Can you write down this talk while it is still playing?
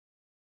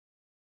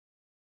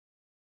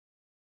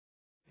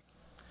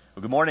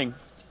Well, good morning.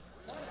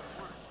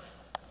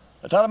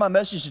 The title of my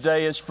message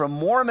today is From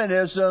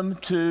Mormonism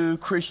to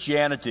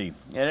Christianity.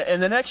 And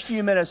in the next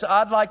few minutes,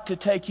 I'd like to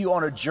take you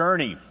on a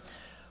journey.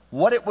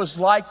 What it was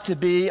like to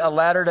be a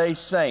Latter-day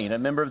Saint, a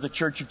member of the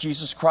Church of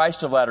Jesus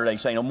Christ of Latter-day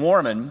Saint, a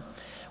Mormon.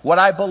 What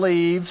I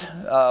believed,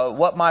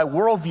 what my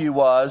worldview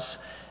was,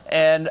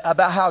 and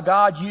about how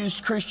God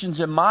used Christians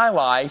in my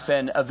life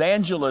and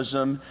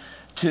evangelism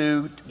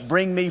to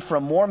bring me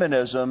from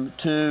Mormonism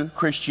to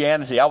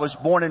Christianity. I was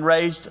born and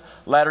raised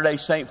Latter-day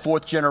Saint,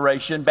 fourth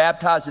generation,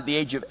 baptized at the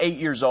age of 8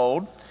 years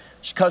old.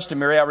 It's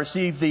customary. I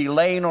received the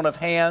laying on of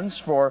hands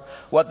for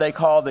what they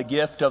call the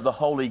gift of the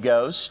Holy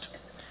Ghost,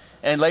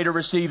 and later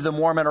received the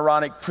Mormon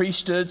Aaronic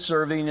priesthood,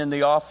 serving in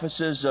the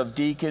offices of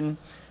deacon,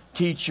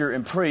 teacher,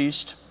 and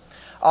priest.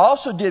 I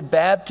also did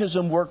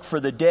baptism work for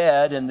the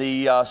dead in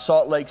the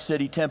Salt Lake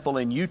City Temple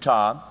in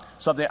Utah,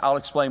 something I'll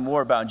explain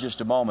more about in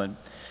just a moment.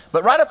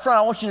 But right up front,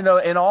 I want you to know,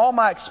 in all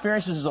my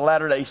experiences as a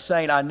Latter-day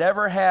Saint, I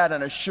never had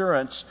an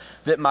assurance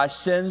that my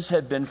sins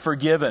had been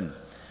forgiven.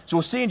 So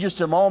we'll see in just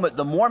a moment,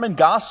 the Mormon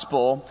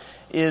gospel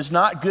is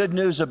not good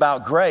news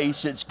about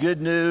grace. It's good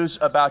news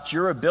about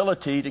your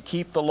ability to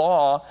keep the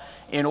law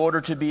in order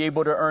to be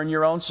able to earn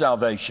your own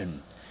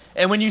salvation.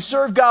 And when you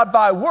serve God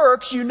by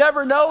works, you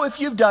never know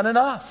if you've done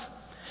enough.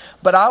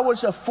 But I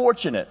was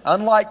fortunate,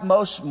 unlike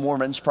most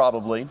Mormons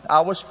probably, I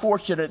was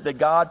fortunate that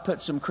God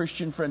put some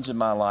Christian friends in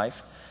my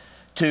life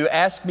to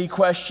ask me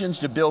questions,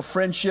 to build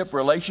friendship,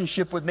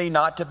 relationship with me,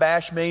 not to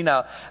bash me.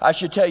 Now, I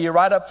should tell you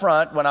right up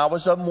front, when I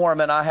was a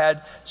Mormon, I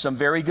had some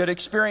very good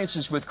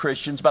experiences with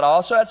Christians, but I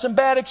also had some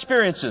bad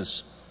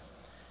experiences.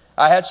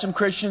 I had some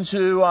Christians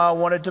who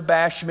wanted to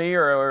bash me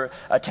or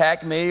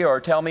attack me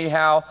or tell me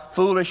how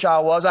foolish I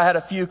was. I had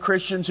a few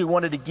Christians who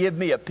wanted to give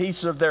me a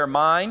piece of their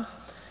mind.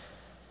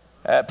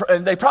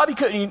 And they probably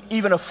couldn't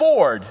even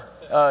afford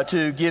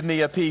to give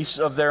me a piece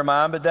of their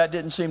mind, but that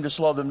didn't seem to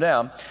slow them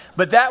down.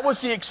 But that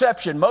was the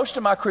exception. Most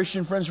of my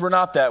Christian friends were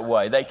not that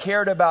way. They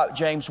cared about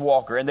James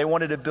Walker, and they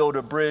wanted to build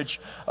a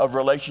bridge of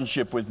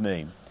relationship with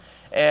me.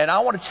 And I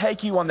want to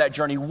take you on that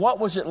journey. What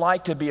was it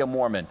like to be a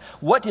Mormon?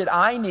 What did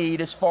I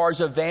need as far as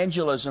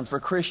evangelism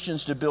for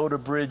Christians to build a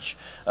bridge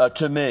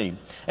to me?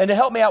 And to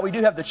help me out, we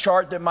do have the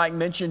chart that Mike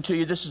mentioned to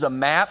you. This is a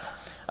map.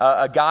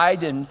 A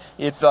guide, and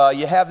if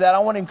you have that, I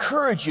want to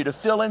encourage you to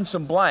fill in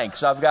some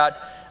blanks. I've got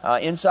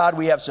inside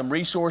we have some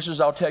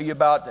resources I'll tell you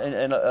about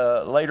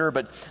later,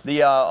 but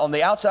on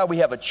the outside we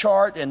have a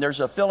chart, and there's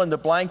a fill in the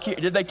blank here.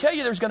 Did they tell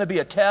you there's going to be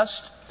a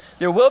test?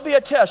 There will be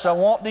a test. I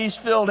want these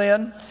filled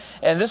in,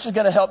 and this is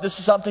going to help. This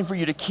is something for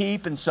you to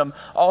keep, and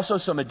also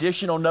some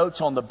additional notes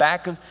on the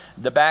back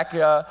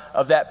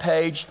of that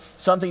page,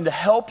 something to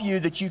help you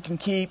that you can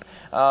keep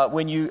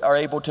when you are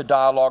able to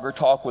dialogue or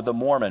talk with a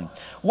Mormon.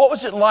 What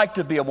was it like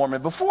to be a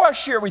Mormon? Before I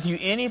share with you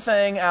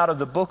anything out of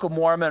the Book of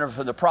Mormon or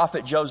from the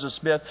prophet Joseph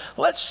Smith,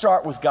 let's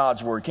start with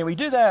God's Word. Can we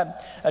do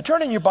that?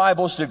 Turn in your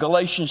Bibles to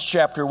Galatians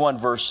chapter 1,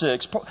 verse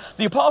 6.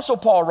 The Apostle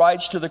Paul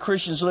writes to the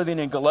Christians living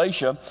in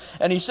Galatia,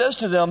 and he says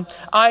to them,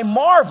 I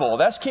marvel.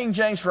 That's King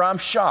James for I'm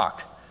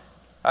shocked.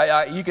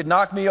 You could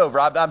knock me over.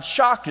 I'm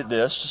shocked at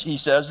this, he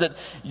says,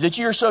 that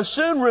you are so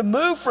soon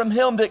removed from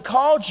him that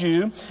called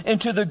you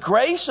into the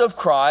grace of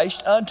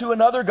Christ unto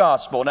another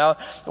gospel. Now,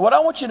 what I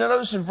want you to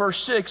notice in verse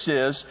 6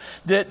 is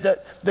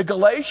that the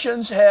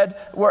Galatians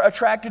were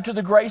attracted to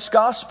the grace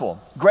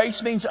gospel.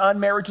 Grace means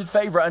unmerited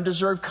favor,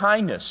 undeserved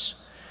kindness.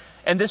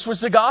 And this was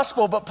the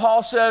gospel, but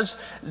Paul says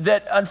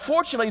that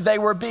unfortunately they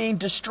were being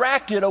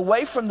distracted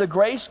away from the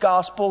grace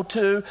gospel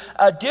to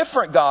a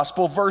different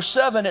gospel. Verse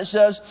 7, it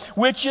says,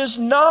 which is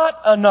not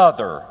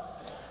another.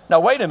 Now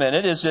wait a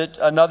minute, is it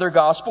another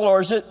gospel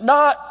or is it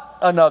not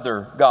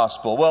another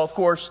gospel? Well, of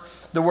course,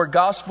 the word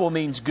gospel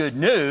means good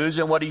news,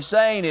 and what he's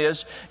saying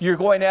is you're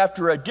going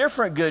after a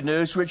different good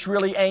news which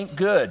really ain't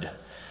good.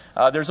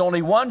 There's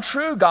only one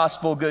true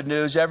gospel good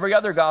news. Every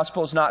other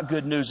gospel is not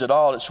good news at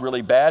all. It's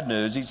really bad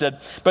news. He said,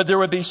 but there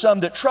would be some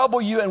that trouble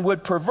you and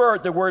would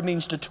pervert. The word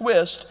means to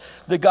twist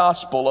the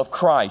gospel of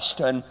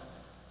Christ. And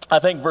I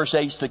think verse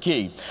 8 is the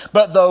key.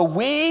 But though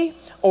we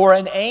or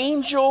an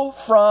angel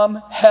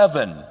from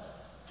heaven,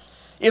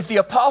 if the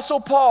Apostle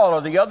Paul or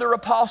the other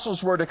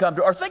apostles were to come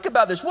to, or think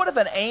about this, what if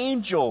an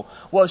angel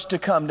was to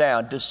come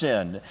down,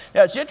 descend?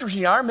 Now it's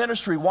interesting, our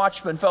ministry,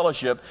 Watchman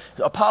Fellowship,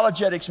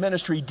 apologetics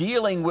ministry,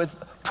 dealing with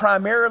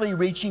primarily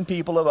reaching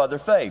people of other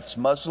faiths,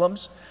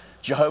 Muslims,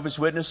 Jehovah's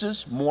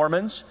Witnesses,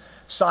 Mormons,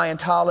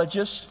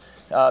 Scientologists,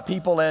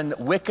 people in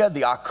Wicca,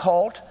 the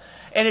occult.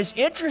 And it's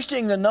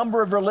interesting the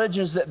number of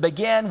religions that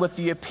began with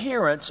the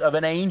appearance of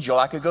an angel.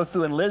 I could go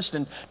through and list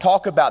and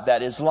talk about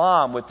that.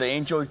 Islam with the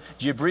angel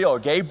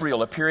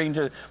Gabriel appearing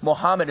to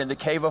Muhammad in the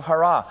cave of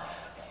Hira.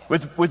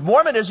 With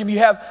Mormonism, you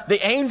have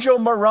the angel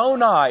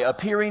Moroni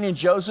appearing in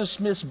Joseph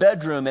Smith's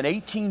bedroom in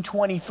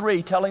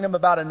 1823, telling him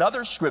about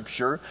another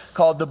scripture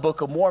called the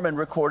Book of Mormon,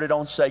 recorded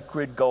on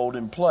sacred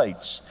golden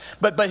plates.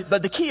 But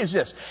the key is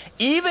this.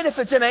 Even if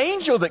it's an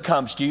angel that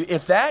comes to you,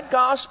 if that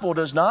gospel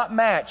does not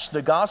match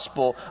the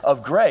gospel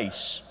of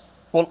grace,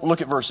 well,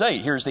 look at verse 8.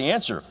 Here's the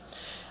answer.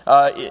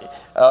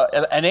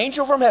 An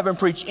angel from heaven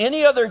preach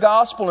any other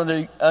gospel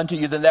unto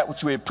you than that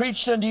which we have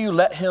preached unto you,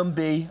 let him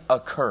be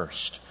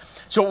accursed.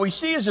 So what we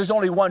see is there's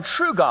only one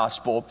true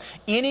gospel.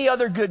 Any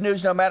other good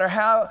news, no matter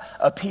how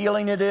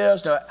appealing it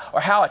is, or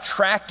how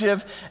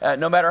attractive,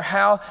 no matter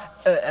how,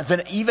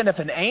 even if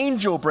an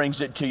angel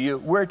brings it to you,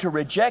 we're to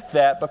reject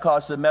that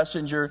because the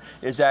messenger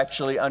is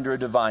actually under a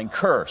divine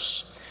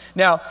curse.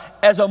 Now,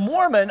 as a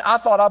Mormon, I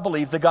thought I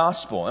believed the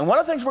gospel. And one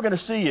of the things we're going to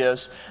see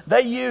is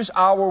they use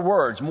our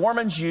words.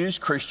 Mormons use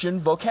Christian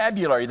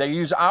vocabulary. They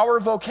use our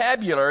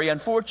vocabulary.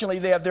 Unfortunately,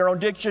 they have their own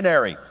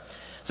dictionary.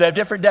 So they have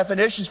different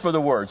definitions for the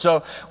word.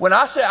 So when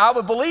I say I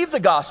would believe the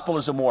gospel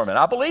as a Mormon,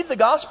 I believe the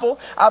gospel,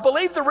 I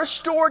believe the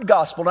restored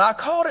gospel. Now I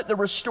called it the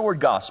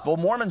restored gospel.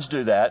 Mormons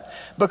do that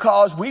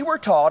because we were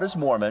taught as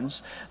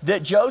Mormons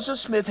that Joseph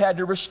Smith had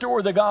to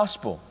restore the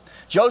gospel.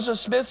 Joseph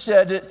Smith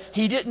said that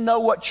he didn't know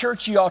what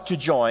church he ought to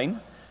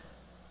join.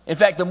 In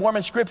fact, the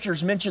Mormon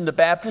scriptures mention the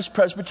Baptist,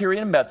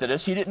 Presbyterian, and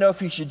Methodist. He didn't know if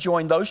he should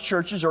join those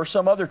churches or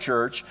some other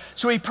church.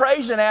 So he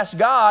prays and asks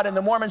God, and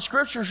the Mormon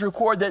scriptures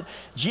record that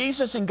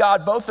Jesus and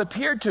God both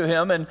appeared to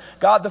him, and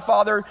God the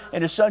Father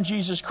and his Son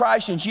Jesus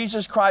Christ, and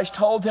Jesus Christ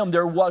told him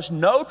there was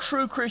no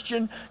true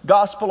Christian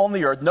gospel on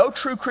the earth, no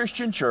true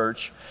Christian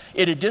church.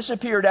 It had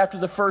disappeared after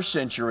the first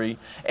century,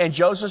 and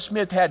Joseph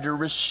Smith had to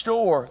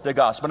restore the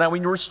gospel. Now,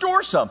 when you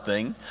restore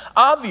something,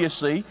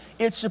 obviously,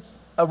 it's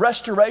a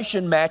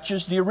restoration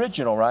matches the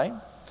original, right?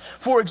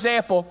 For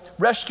example,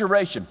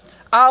 restoration.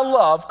 I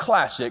love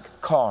classic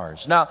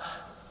cars. Now,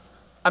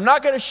 I'm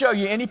not going to show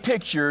you any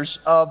pictures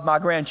of my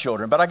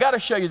grandchildren, but I got to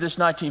show you this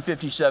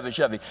 1957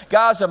 Chevy.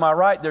 Guys, am I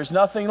right? There's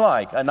nothing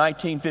like a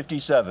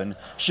 1957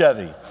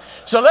 Chevy.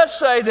 So let's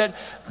say that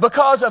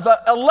because of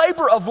a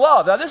labor of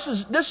love. Now, this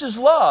is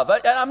love.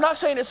 I'm not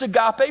saying it's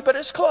agape, but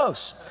it's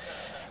close.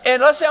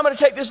 And let's say I'm going to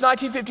take this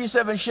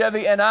 1957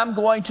 Chevy and I'm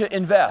going to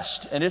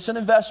invest, and it's an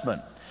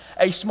investment,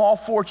 a small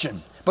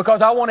fortune,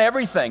 because I want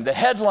everything, the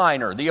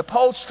headliner, the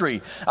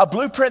upholstery, a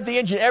blueprint, the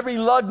engine, every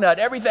lug nut,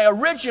 everything,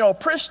 original,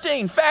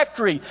 pristine,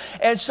 factory.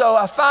 And so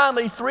I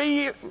finally,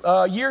 3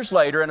 years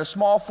later and a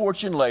small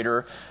fortune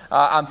later,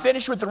 I'm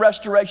finished with the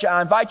restoration.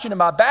 I invite you to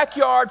my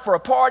backyard for a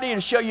party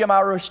and show you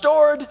my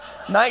restored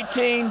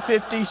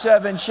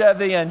 1957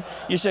 Chevy. And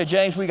you say,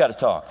 James, we got to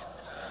talk.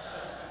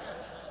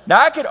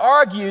 Now, I could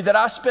argue that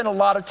I spent a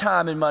lot of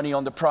time and money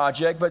on the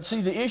project, but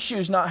see, the issue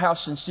is not how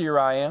sincere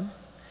I am.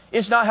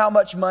 It's not how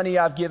much money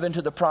I've given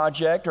to the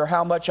project or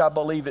how much I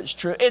believe it's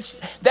true.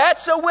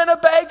 That's a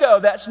Winnebago.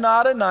 That's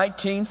not a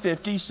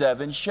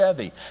 1957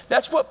 Chevy.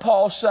 That's what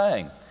Paul's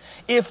saying.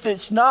 If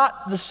it's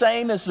not the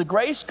same as the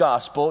grace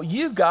gospel,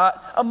 you've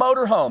got a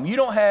motorhome. You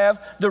don't have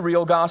the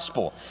real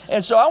gospel.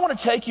 And so I want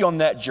to take you on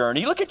that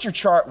journey. Look at your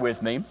chart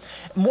with me.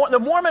 The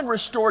Mormon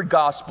restored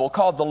gospel,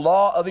 called the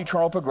Law of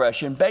Eternal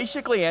Progression,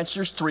 basically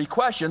answers 3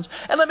 questions.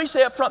 And let me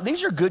say up front,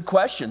 these are good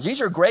questions. These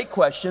are great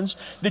questions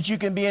that you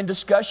can be in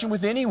discussion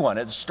with anyone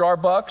at the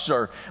Starbucks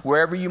or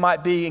wherever you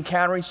might be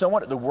encountering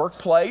someone, at the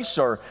workplace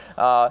or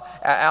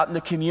out in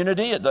the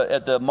community,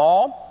 at the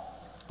mall.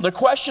 The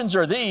questions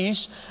are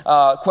these.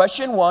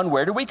 Question 1,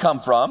 where do we come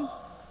from?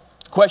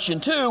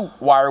 Question 2,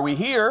 why are we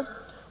here?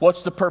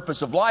 What's the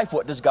purpose of life?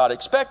 What does God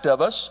expect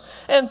of us?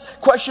 And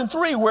question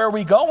 3, where are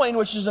we going?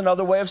 Which is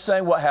another way of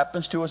saying what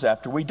happens to us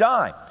after we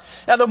die.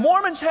 Now, the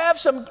Mormons have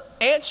some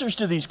answers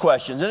to these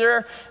questions. And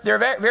they're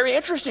very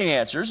interesting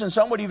answers, and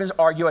some would even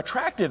argue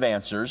attractive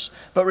answers.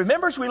 But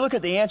remember, as we look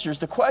at the answers,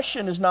 the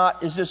question is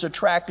not, is this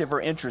attractive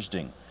or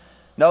interesting?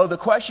 No, the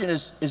question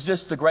is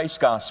this the grace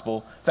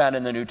gospel found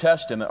in the New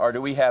Testament, or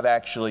do we have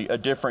actually a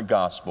different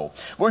gospel?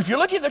 Well, if you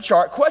look at the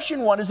chart,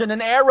 question 1 is in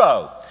an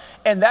arrow.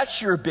 And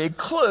that's your big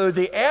clue.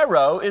 The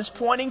arrow is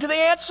pointing to the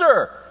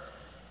answer.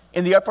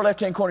 In the upper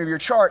left-hand corner of your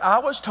chart, I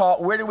was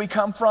taught, where do we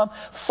come from?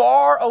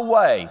 Far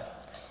away.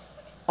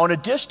 On a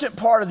distant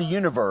part of the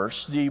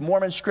universe, the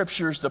Mormon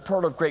scriptures, the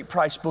Pearl of Great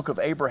Price Book of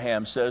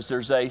Abraham says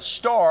there's a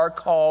star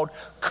called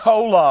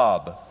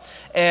Kolob.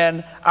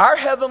 And our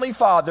Heavenly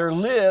Father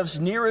lives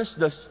nearest,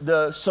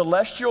 the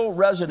celestial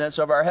residence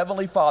of our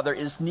Heavenly Father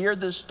is near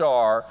this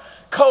star,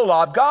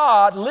 Kolob.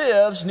 God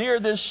lives near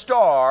this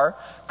star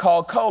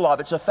called Kolob.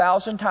 It's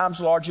 1,000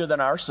 times larger than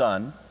our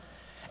sun.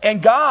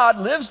 And God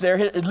lives there,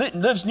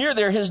 lives near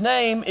there. His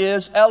name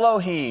is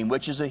Elohim,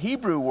 which is a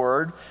Hebrew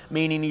word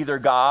meaning either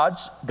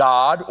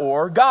God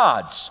or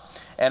gods.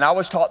 And I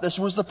was taught this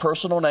was the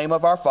personal name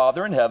of our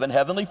Father in heaven.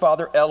 Heavenly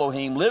Father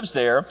Elohim lives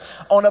there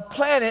on a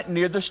planet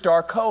near the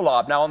star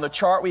Kolob. Now on the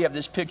chart we have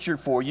this pictured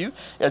for you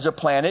as a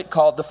planet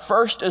called the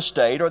First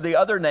Estate, or the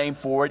other name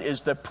for it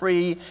is the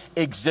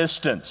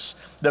pre-existence.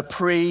 The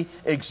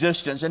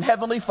pre-existence. And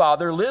Heavenly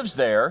Father lives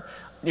there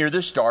near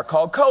the star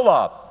called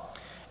Kolob.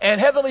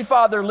 And Heavenly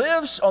Father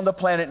lives on the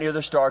planet near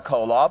the star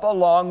Kolob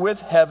along with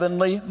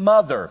Heavenly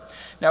Mother.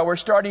 Now we're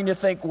starting to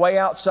think way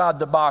outside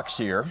the box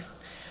here.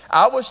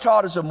 I was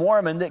taught as a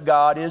Mormon that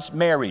God is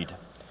married.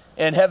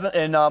 In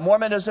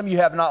Mormonism, you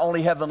have not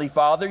only Heavenly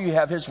Father, you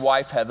have His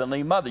wife,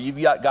 Heavenly Mother.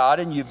 You've got God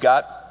and you've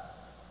got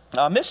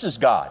Mrs.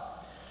 God.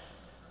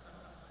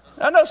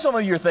 I know some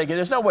of you are thinking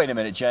this. No, wait a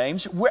minute,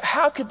 James.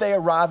 How could they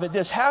arrive at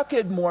this? How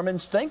could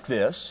Mormons think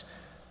this?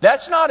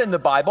 That's not in the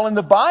Bible. In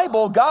the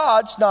Bible,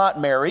 God's not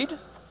married.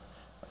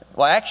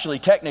 Well, actually,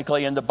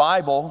 technically, in the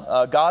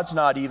Bible, God's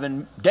not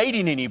even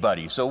dating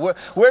anybody. So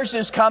where's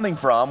this coming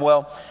from?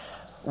 Well,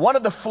 one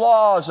of the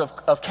flaws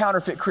of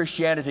counterfeit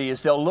Christianity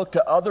is they'll look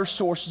to other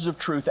sources of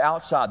truth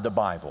outside the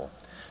Bible.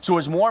 So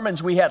as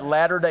Mormons, we had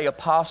Latter-day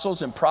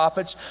apostles and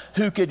prophets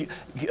who could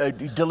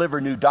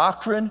deliver new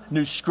doctrine,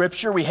 new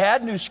scripture. We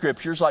had new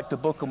scriptures like the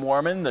Book of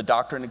Mormon, the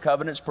Doctrine and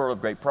Covenants, Pearl of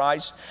Great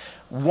Price.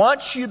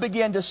 Once you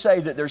begin to say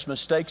that there's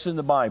mistakes in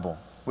the Bible,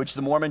 which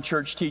the Mormon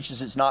Church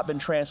teaches it's not been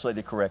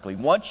translated correctly,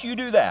 once you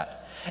do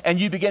that and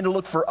you begin to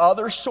look for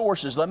other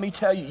sources, let me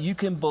tell you, you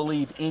can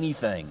believe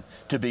anything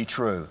to be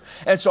true.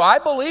 And so I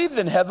believed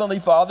in Heavenly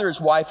Father,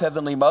 His wife,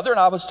 Heavenly Mother, and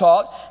I was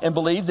taught and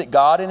believed that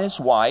God and His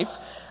wife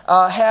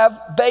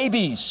have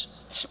babies,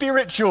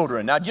 spirit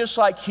children. Now, just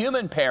like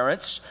human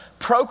parents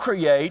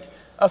procreate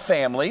a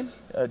family,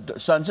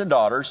 sons and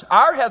daughters,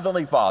 our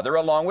Heavenly Father,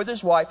 along with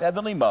His wife,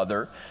 Heavenly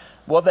Mother,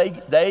 well,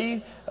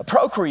 they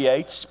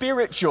procreate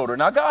spirit children.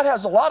 Now, God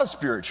has a lot of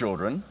spirit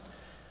children.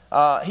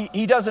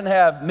 He doesn't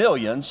have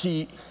millions.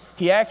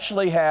 He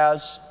actually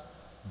has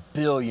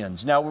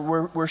billions. Now,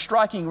 we're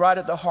striking right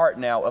at the heart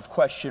now of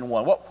question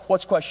one.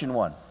 What's question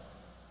one?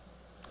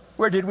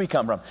 Where did we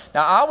come from?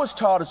 Now, I was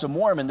taught as a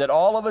Mormon that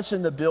all of us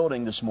in the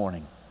building this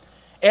morning,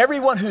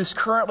 everyone who's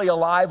currently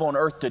alive on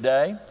earth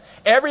today,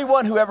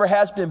 everyone who ever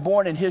has been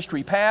born in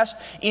history past,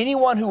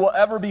 anyone who will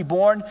ever be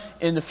born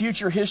in the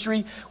future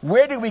history,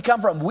 where did we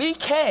come from? We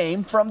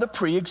came from the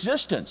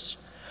pre-existence.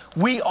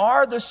 We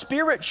are the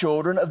spirit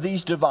children of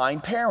these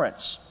divine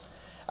parents.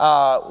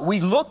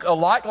 We look a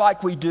lot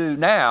like we do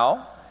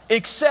now,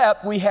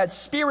 except we had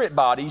spirit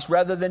bodies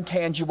rather than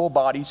tangible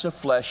bodies of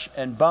flesh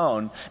and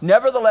bone.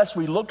 Nevertheless,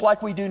 we look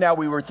like we do now.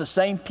 We were the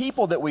same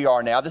people that we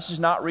are now. This is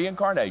not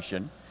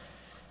reincarnation.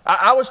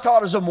 I was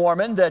taught as a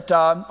Mormon that,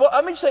 well,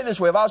 let me say it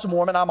this way. If I was a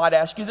Mormon, I might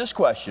ask you this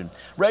question.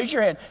 Raise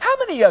your hand. How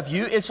many of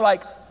you, it's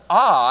like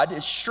odd,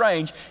 it's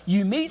strange,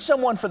 you meet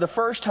someone for the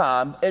first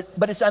time,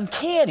 but it's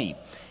uncanny.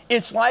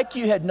 It's like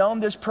you had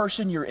known this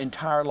person your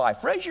entire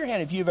life. Raise your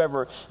hand if you've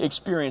ever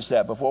experienced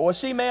that before. Well,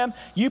 see, ma'am,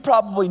 you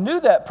probably knew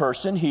that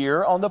person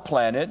here on the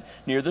planet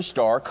near the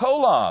star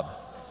Kolob.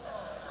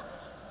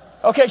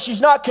 Okay, she's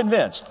not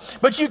convinced.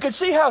 But you can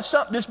see how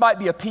this might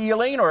be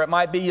appealing, or it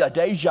might be a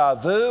deja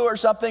vu or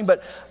something.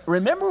 But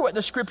remember what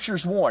the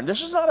Scriptures warn.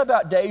 This is not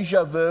about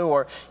deja vu,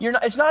 or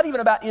it's not even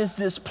about, is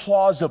this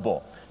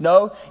plausible?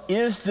 No,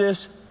 is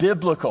this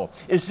biblical?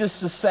 Is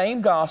this the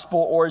same gospel,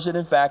 or is it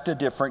in fact a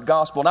different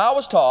gospel? Now, I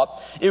was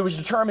taught it was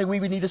determined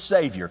we would need a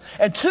Savior.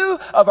 And two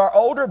of our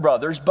older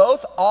brothers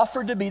both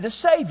offered to be the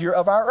Savior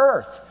of our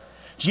earth.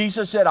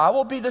 Jesus said, I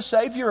will be the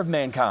Savior of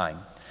mankind.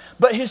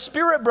 But his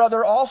spirit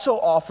brother also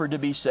offered to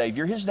be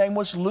Savior. His name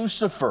was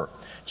Lucifer.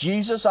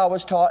 Jesus, I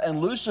was taught,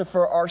 and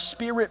Lucifer are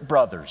spirit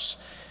brothers.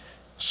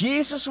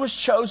 Jesus was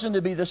chosen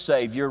to be the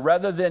Savior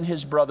rather than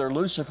his brother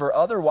Lucifer.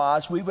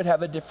 Otherwise, we would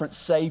have a different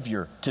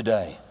Savior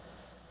today.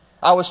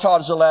 I was taught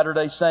as a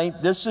Latter-day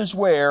Saint, this is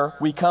where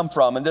we come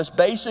from. And this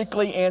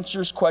basically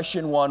answers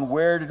question one,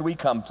 where did we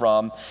come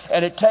from?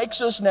 And it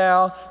takes us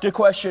now to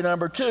question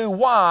number two,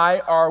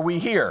 why are we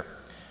here?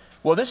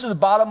 Well, this is the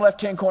bottom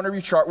left-hand corner of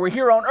your chart. We're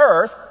here on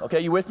earth.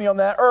 Okay, you with me on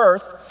that?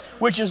 Earth,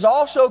 which is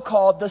also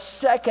called the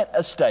second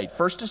estate.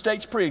 First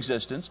estate's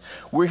pre-existence.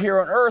 We're here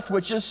on earth,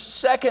 which is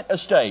second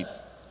estate.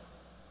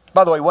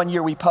 By the way, one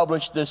year we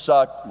published this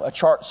a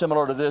chart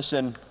similar to this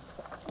in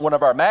one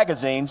of our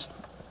magazines.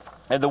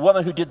 And the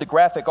woman who did the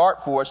graphic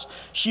art for us,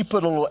 she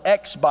put a little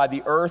X by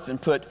the earth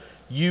and put,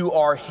 you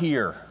are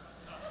here.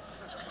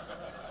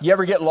 You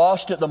ever get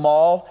lost at the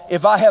mall?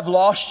 If I have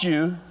lost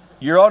you,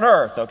 you're on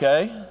earth,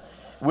 okay?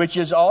 Which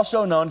is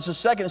also known as the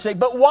second estate.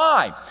 But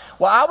why?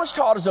 Well, I was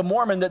taught as a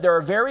Mormon that there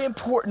are very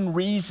important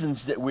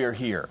reasons that we're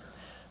here.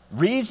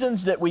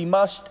 Reasons that we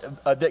must,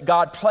 that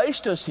God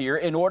placed us here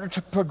in order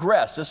to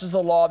progress. This is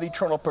the law of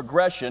eternal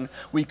progression.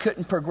 We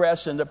couldn't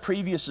progress in the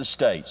previous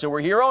estate. So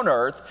we're here on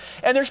earth,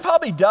 and there's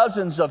probably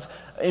dozens of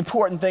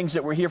important things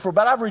that we're here for,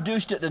 but I've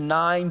reduced it to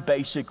 9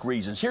 basic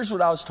reasons. Here's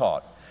what I was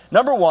taught.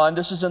 Number one,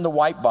 this is in the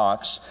white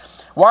box.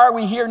 Why are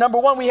we here? Number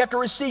one, we have to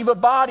receive a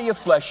body of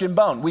flesh and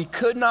bone. We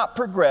could not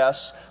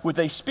progress with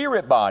a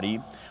spirit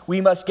body.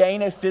 We must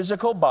gain a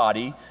physical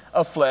body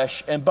of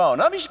flesh and bone.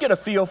 Let me just get a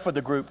feel for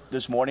the group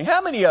this morning.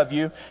 How many of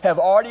you have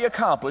already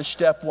accomplished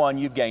step one?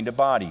 You've gained a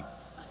body.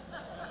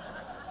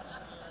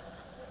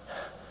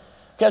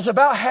 Because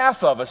about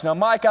half of us. Now,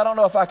 Mike, I don't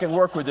know if I can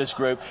work with this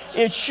group.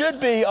 It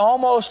should be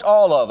almost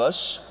all of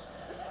us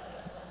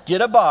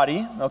get a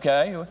body,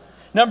 okay?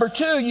 Number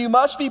two, you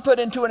must be put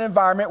into an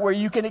environment where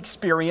you can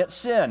experience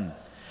sin.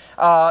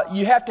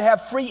 You have to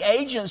have free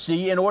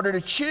agency in order to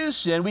choose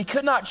sin. We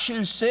could not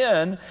choose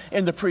sin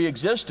in the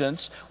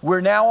pre-existence. We're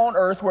now on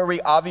earth where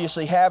we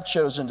obviously have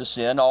chosen to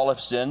sin. All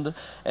have sinned.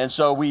 And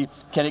so we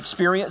can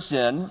experience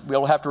sin.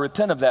 We'll have to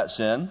repent of that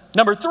sin.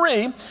 Number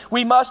three,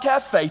 we must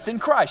have faith in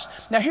Christ.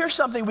 Now here's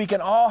something we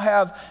can all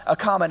have a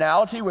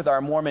commonality with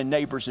our Mormon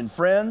neighbors and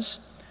friends.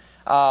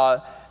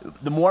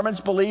 The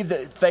Mormons believe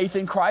that faith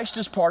in Christ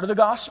is part of the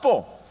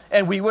gospel.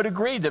 And we would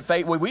agree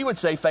that we would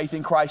say faith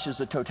in Christ is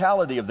the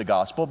totality of the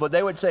gospel, but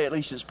they would say at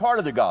least it's part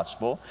of the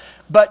gospel.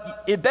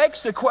 But it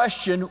begs the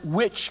question,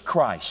 which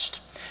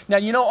Christ? Now,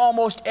 you know,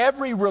 almost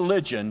every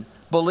religion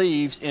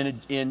believes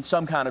in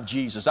some kind of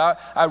Jesus.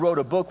 I wrote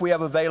a book we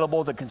have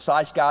available, The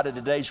Concise Guide to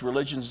Today's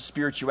Religions and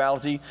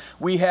Spirituality.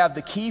 We have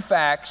the key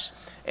facts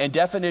and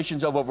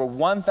definitions of over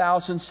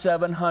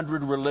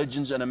 1,700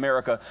 religions in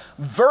America.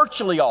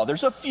 Virtually all,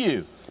 there's a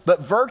few, but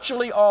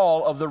virtually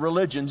all of the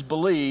religions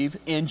believe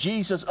in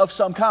Jesus of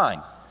some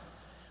kind.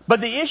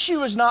 But the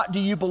issue is not, do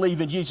you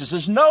believe in Jesus?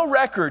 There's no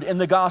record in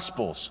the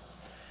Gospels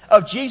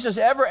of Jesus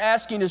ever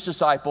asking his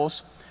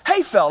disciples,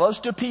 hey fellows,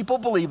 do people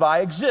believe I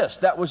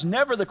exist? That was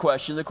never the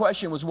question. The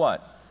question was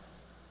what?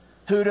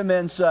 Who do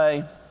men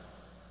say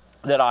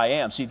that I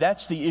am? See,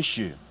 that's the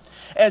issue.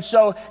 And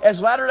so,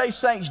 as Latter-day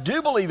Saints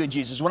do believe in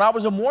Jesus, when I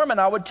was a Mormon,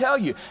 I would tell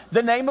you,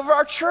 the name of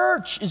our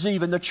church is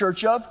even the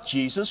Church of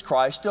Jesus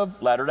Christ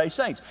of Latter-day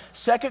Saints.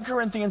 2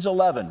 Corinthians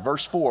 11,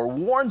 verse 4,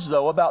 warns,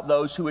 though, about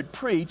those who would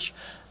preach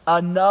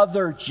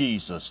another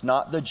Jesus,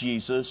 not the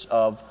Jesus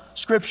of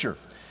Scripture.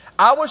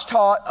 I was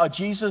taught a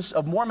Jesus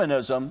of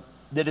Mormonism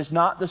that is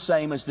not the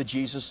same as the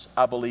Jesus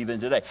I believe in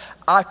today.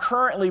 I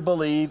currently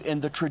believe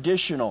in the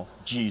traditional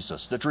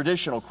Jesus, the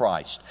traditional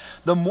Christ.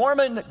 The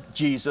Mormon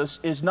Jesus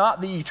is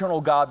not the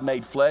eternal God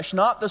made flesh,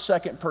 not the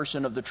second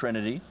person of the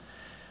Trinity.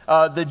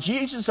 The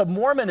Jesus of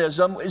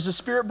Mormonism is the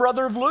spirit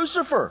brother of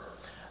Lucifer,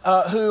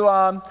 who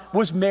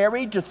was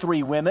married to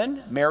 3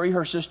 women, Mary,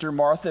 her sister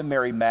Martha, and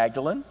Mary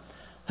Magdalene,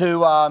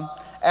 who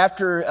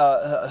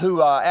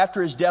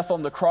after his death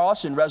on the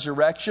cross and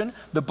resurrection,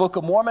 the Book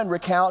of Mormon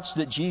recounts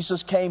that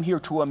Jesus came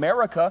here to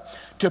America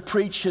to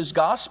preach his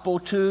gospel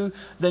to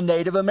the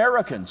Native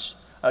Americans,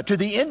 to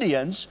the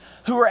Indians,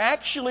 who are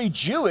actually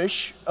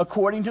Jewish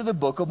according to the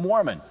Book of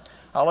Mormon.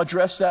 I'll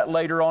address that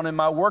later on in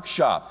my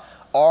workshop.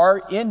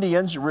 Are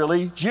Indians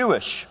really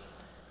Jewish?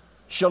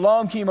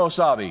 Shalom,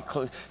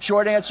 Kimosabi.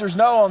 Short answer is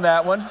no on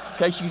that one, in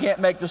case you can't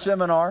make the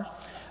seminar.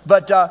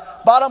 But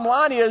bottom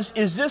line is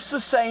this the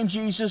same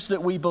Jesus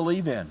that we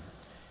believe in?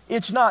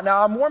 It's not.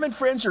 Now, our Mormon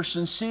friends are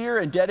sincere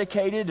and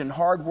dedicated and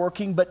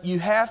hardworking, but you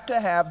have to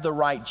have the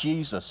right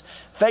Jesus.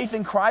 Faith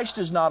in Christ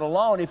is not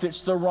alone if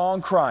it's the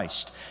wrong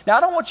Christ. Now,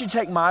 I don't want you to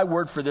take my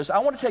word for this. I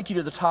want to take you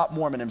to the top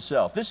Mormon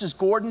himself. This is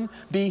Gordon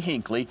B.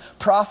 Hinckley,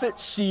 prophet,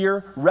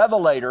 seer,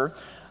 revelator.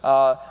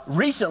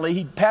 Recently,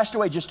 he passed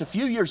away just a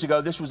few years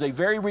ago. This was a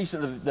very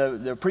recent,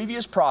 the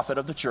previous prophet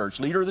of the church,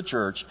 leader of the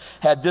church,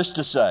 had this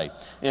to say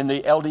in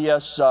the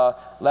LDS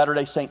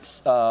Latter-day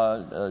Saints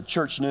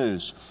Church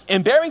News.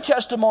 In bearing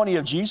testimony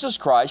of Jesus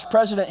Christ,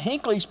 President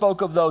Hinckley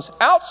spoke of those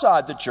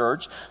outside the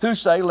church who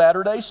say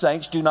Latter-day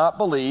Saints do not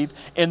believe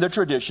in the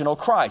traditional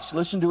Christ.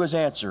 Listen to his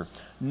answer.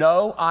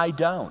 No, I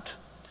don't.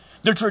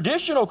 The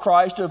traditional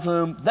Christ of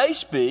whom they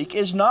speak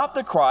is not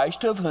the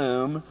Christ of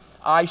whom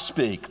I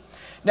speak.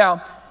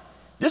 Now,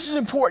 this is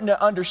important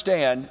to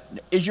understand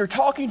as you're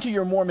talking to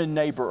your Mormon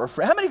neighbor or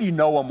friend. How many of you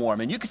know a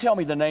Mormon? You could tell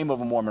me the name of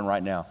a Mormon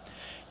right now.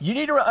 You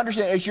need to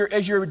understand as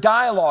you're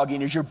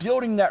dialoguing, as you're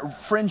building that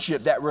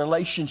friendship, that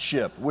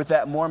relationship with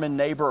that Mormon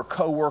neighbor or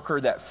coworker,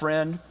 that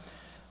friend.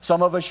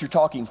 Some of us, you're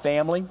talking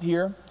family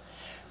here.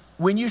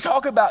 When you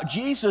talk about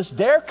Jesus,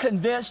 they're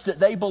convinced that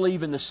they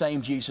believe in the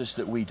same Jesus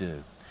that we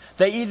do.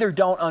 They either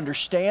don't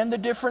understand the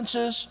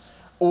differences,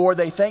 or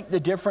they think the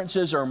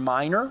differences are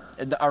minor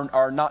and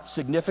are not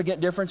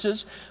significant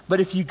differences. But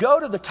if you go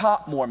to the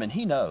top Mormon,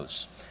 he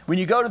knows. When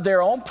you go to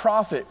their own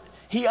prophet,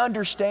 he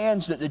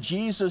understands that the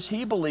Jesus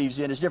he believes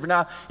in is different.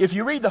 Now, if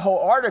you read the whole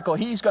article,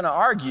 he's going to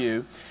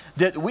argue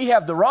that we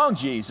have the wrong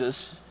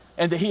Jesus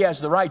and that he has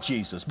the right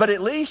Jesus. But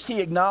at least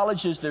he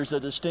acknowledges there's a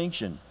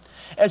distinction.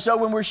 And so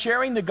when we're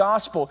sharing the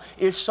gospel,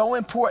 it's so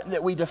important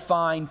that we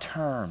define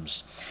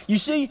terms. You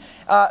see,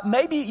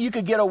 maybe you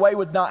could get away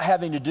with not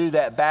having to do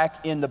that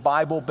back in the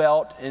Bible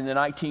Belt in the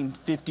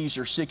 1950s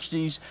or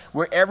 60s,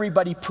 where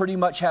everybody pretty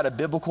much had a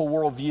biblical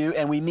worldview,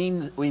 and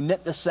we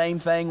meant the same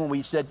thing when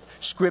we said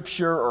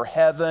Scripture or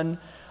heaven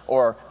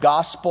or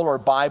gospel or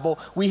Bible.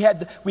 We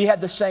had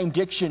the same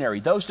dictionary.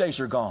 Those days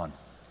are gone.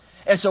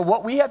 And so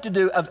what we have to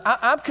do,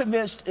 I'm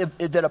convinced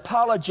that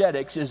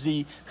apologetics is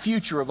the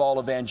future of all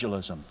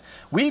evangelism.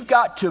 We've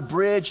got to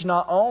bridge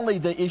not only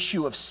the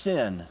issue of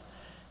sin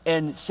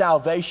and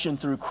salvation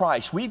through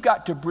Christ, we've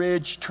got to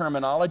bridge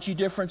terminology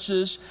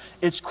differences.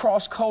 It's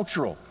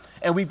cross-cultural.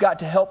 And we've got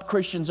to help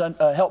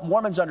help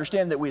Mormons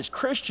understand that we as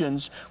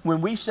Christians,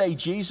 when we say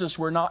Jesus,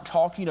 we're not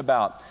talking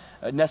about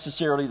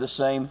necessarily the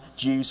same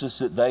Jesus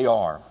that they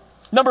are.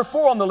 Number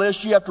 4 on the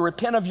list, you have to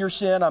repent of your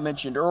sin. I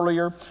mentioned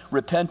earlier,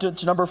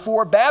 repentance. Number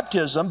 4,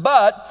 baptism.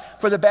 But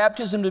for the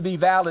baptism to be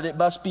valid, it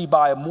must be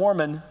by a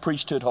Mormon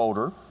priesthood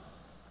holder.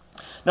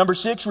 Number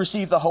 6,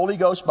 receive the Holy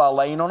Ghost by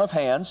laying on of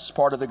hands. It's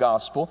part of the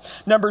gospel.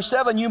 Number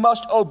 7, you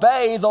must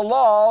obey the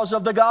laws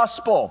of the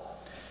gospel.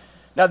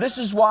 Now, this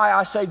is why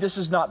I say this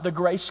is not the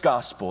grace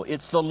gospel.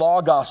 It's the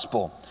law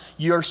gospel.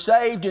 You're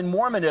saved in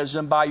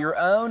Mormonism by your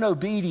own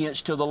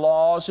obedience to the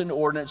laws and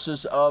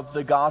ordinances of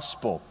the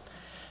gospel.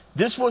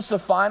 This was the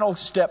final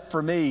step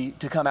for me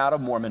to come out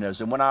of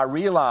Mormonism, when I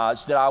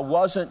realized that I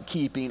wasn't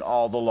keeping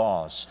all the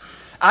laws.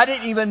 I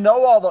didn't even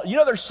know all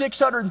the, there's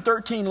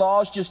 613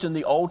 laws just in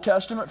the Old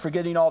Testament,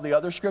 forgetting all the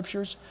other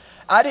scriptures.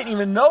 I didn't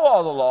even know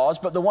all the laws,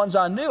 but the ones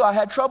I knew I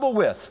had trouble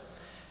with.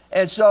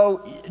 And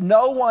so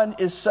no one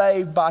is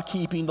saved by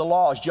keeping the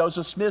laws.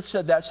 Joseph Smith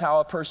said that's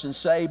how a person's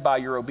saved, by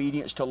your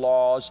obedience to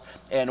laws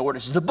and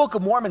ordinances. The Book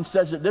of Mormon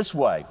says it this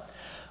way: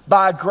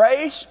 by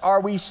grace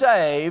are we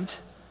saved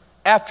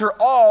after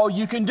all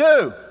you can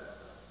do.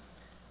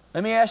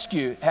 Let me ask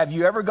you, have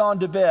you ever gone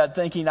to bed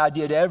thinking I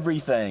did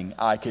everything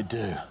I could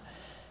do?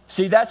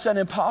 See, that's an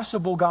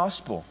impossible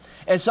gospel.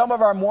 And some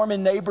of our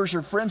Mormon neighbors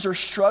or friends are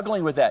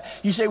struggling with that.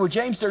 You say, well,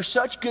 James, they're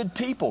such good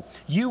people.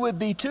 You would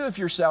be too if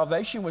your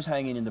salvation was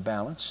hanging in the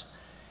balance.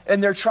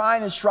 And they're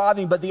trying and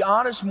striving, but the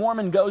honest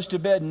Mormon goes to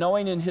bed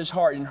knowing in his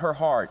heart, in her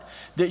heart,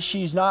 that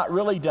she's not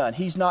really done.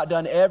 He's not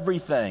done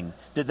everything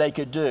that they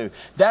could do.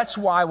 That's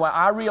why when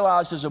I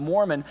realized as a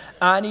Mormon,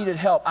 I needed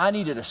help. I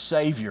needed a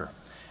Savior.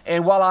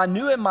 And while I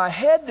knew in my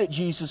head that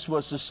Jesus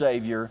was the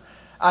Savior,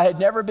 I had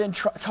never been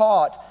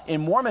taught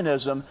in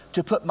Mormonism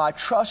to put my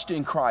trust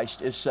in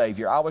Christ as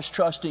Savior. I was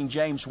trusting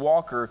James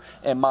Walker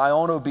and my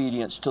own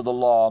obedience to the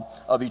law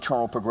of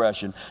eternal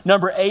progression.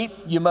 Number 8,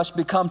 you must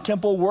become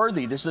temple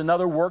worthy. This is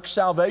another work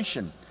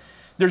salvation.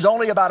 There's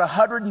only about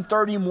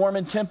 130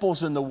 Mormon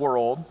temples in the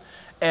world,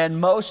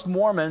 and most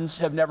Mormons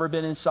have never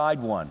been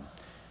inside one.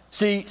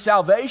 See, full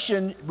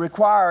salvation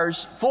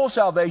requires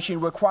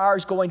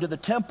going to the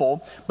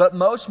temple, but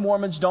most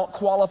Mormons don't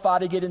qualify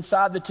to get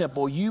inside the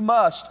temple. You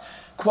must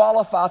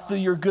qualify through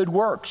your good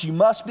works. You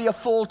must be a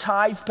full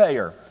tithe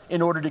payer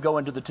in order to go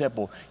into the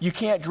temple. You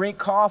can't drink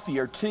coffee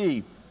or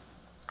tea,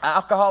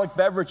 alcoholic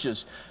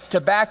beverages,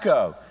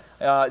 tobacco.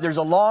 There's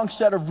a long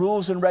set of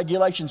rules and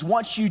regulations.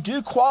 Once you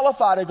do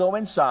qualify to go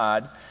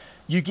inside,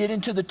 you get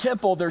into the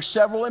temple. There's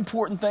several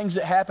important things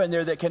that happen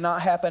there that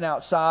cannot happen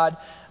outside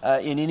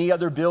in any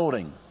other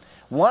building.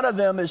 One of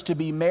them is to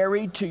be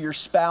married to your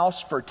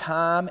spouse for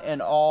time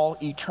and all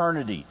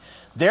eternity.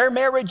 Their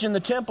marriage in the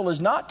temple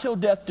is not till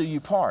death do you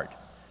part.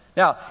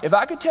 Now, if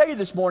I could tell you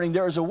this morning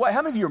there is a way,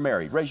 how many of you are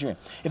married? Raise your hand.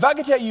 If I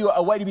could tell you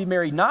a way to be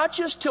married not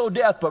just till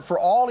death but for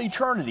all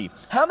eternity,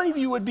 how many of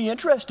you would be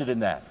interested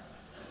in that?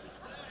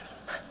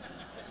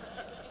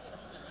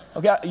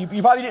 Okay,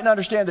 you probably didn't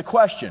understand the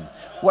question.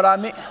 What I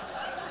mean,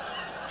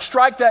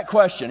 strike that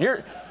question.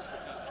 Here,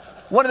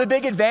 one of the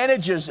big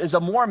advantages as a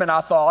Mormon, I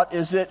thought,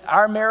 is that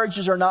our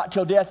marriages are not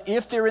till death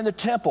if they're in the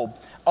temple.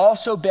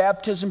 Also,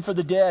 baptism for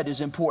the dead is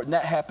important.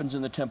 That happens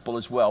in the temple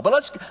as well. But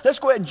let's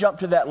go ahead and jump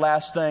to that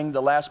last thing,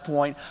 the last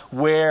point.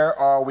 Where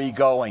are we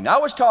going? I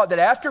was taught that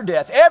after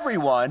death,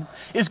 everyone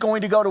is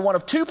going to go to one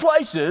of two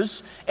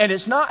places, and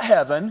it's not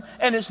heaven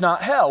and it's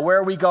not hell. Where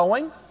are we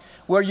going?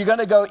 Well, you're going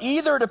to go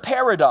either to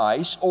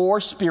paradise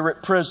or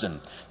spirit prison.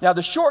 Now,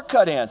 the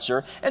shortcut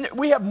answer, and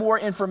we have more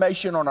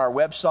information on our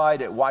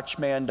website at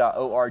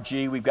watchman.org.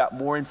 We've got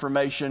more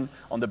information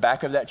on the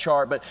back of that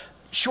chart. But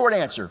short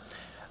answer,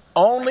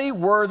 only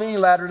worthy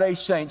Latter-day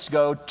Saints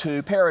go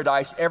to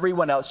paradise.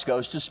 Everyone else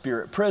goes to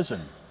spirit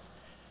prison.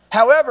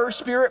 However,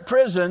 spirit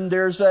prison,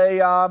 there's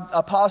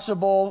a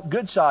possible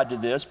good side to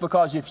this,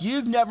 because if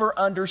you've never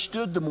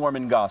understood the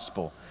Mormon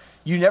gospel,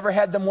 you never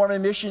had the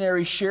Mormon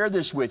missionaries share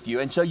this with you,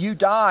 and so you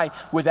die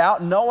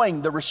without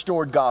knowing the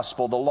restored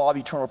gospel, the law of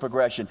eternal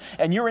progression,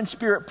 and you're in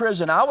spirit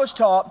prison. I was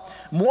taught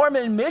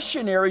Mormon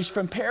missionaries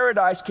from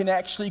paradise can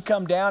actually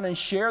come down and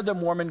share the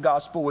Mormon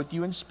gospel with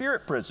you in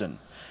spirit prison.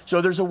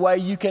 So there's a way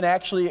you can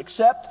actually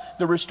accept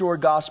the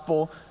restored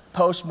gospel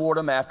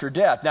post-mortem after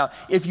death. Now,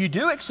 if you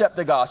do accept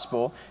the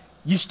gospel,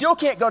 you still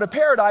can't go to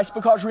paradise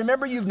because,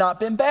 remember, you've not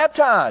been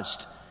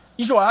baptized.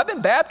 You say, well, I've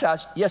been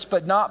baptized. Yes,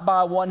 but not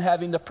by one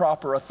having the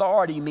proper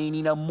authority,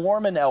 meaning a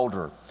Mormon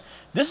elder.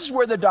 This is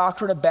where the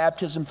doctrine of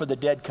baptism for the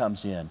dead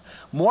comes in.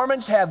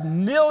 Mormons have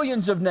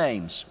millions of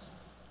names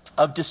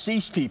of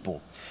deceased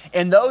people,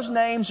 and those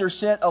names are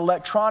sent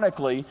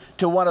electronically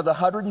to one of the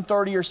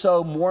 130 or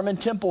so Mormon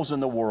temples in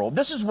the world.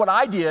 This is what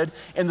I did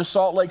in the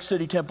Salt Lake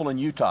City Temple in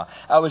Utah.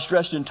 I was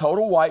dressed in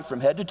total white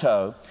from head to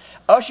toe,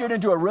 ushered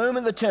into a room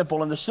in the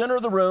temple. In the center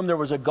of the room, there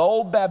was a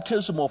gold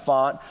baptismal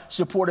font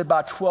supported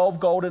by 12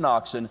 golden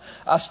oxen.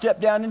 I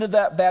stepped down into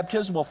that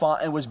baptismal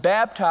font and was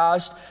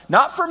baptized,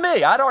 not for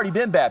me. I'd already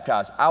been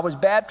baptized. I was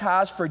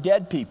baptized for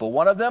dead people.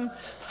 One of them,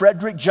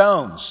 Frederick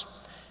Jones.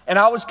 And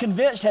I was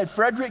convinced, had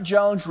Frederick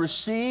Jones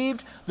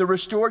received the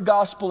restored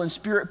gospel in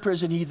spirit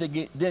prison, he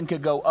then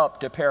could go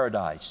up to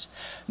paradise.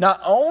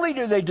 Not only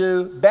do they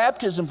do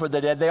baptism for the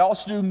dead, they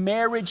also do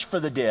marriage for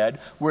the dead,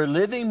 where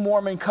living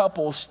Mormon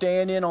couples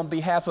stand in on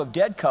behalf of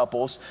dead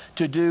couples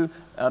to do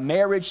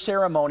marriage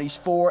ceremonies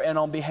for and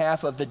on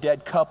behalf of the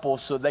dead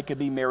couples so they could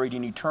be married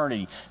in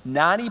eternity.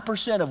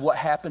 90% of what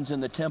happens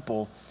in the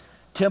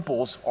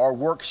temples are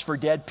works for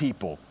dead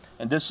people.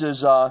 And this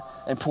is an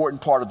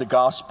important part of the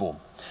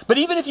gospel. But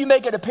even if you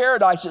make it to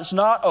paradise, it's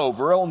not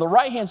over. On the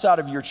right-hand side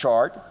of your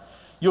chart,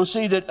 you'll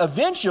see that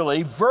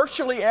eventually,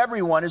 virtually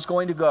everyone is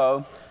going to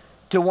go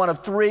to one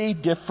of three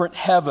different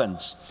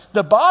heavens.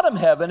 The bottom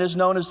heaven is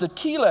known as the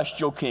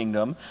telestial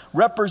kingdom,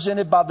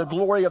 represented by the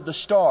glory of the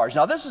stars.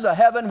 Now, this is a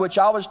heaven which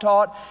I was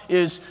taught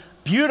is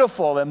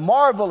beautiful and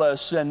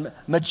marvelous and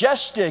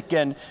majestic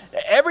and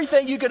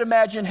everything you could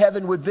imagine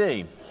heaven would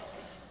be.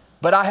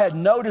 But I had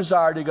no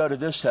desire to go to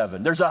this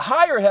heaven. There's a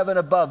higher heaven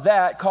above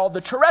that called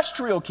the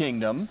terrestrial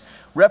kingdom,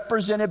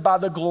 represented by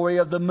the glory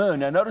of the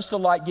moon. Now, notice the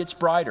light gets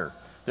brighter.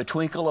 The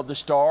twinkle of the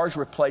stars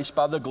replaced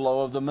by the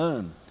glow of the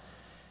moon.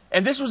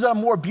 And this was a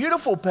more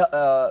beautiful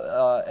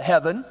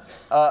heaven,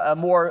 a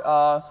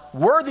more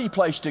worthy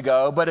place to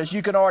go. But as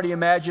you can already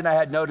imagine, I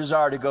had no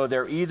desire to go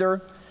there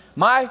either.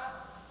 My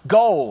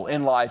goal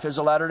in life as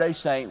a Latter-day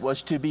Saint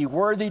was to be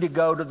worthy to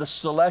go to the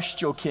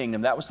celestial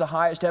kingdom. That was the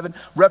highest heaven,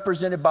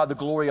 represented by the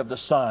glory of the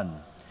sun.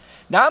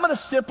 Now, I'm going to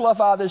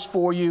simplify this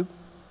for you.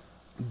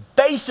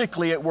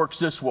 Basically, it works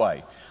this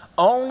way.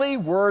 Only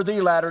worthy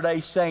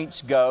Latter-day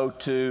Saints go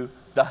to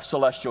the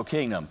celestial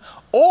kingdom.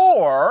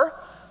 Or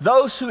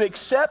those who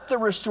accept the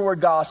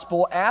restored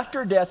gospel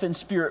after death in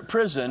spirit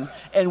prison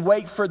and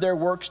wait for their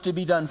works to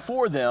be done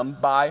for them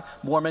by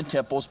Mormon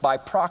temples, by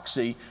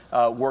proxy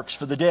works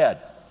for the dead.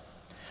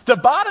 The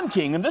bottom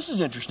kingdom, this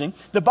is interesting,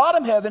 the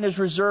bottom heaven is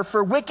reserved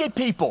for wicked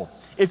people.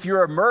 If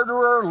you're a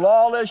murderer,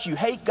 lawless, you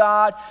hate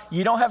God,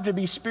 you don't have to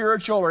be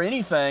spiritual or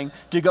anything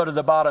to go to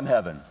the bottom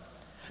heaven.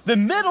 The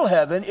middle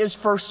heaven is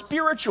for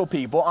spiritual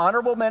people,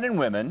 honorable men and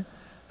women,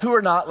 who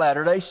are not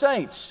Latter-day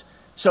Saints.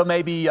 So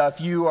maybe if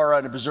you are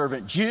an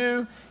observant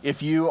Jew,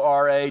 if you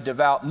are a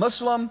devout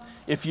Muslim,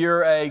 if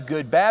you're a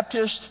good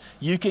Baptist,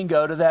 you can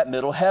go to that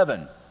middle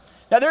heaven.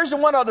 Now, there's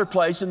one other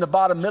place in the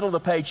bottom middle of the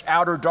page,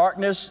 outer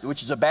darkness,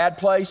 which is a bad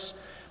place.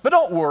 But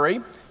don't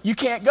worry, you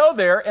can't go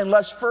there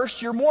unless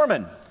first you're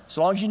Mormon. As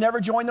long as you never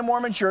join the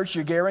Mormon church,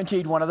 you're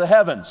guaranteed one of the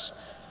heavens.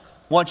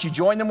 Once you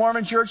join the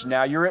Mormon church,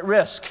 now you're at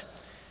risk.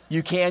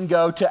 You can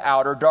go to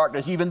outer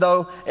darkness. Even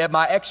though at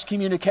my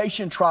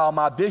excommunication trial,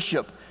 my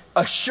bishop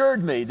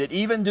assured me that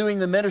even doing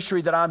the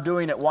ministry that I'm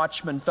doing at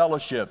Watchman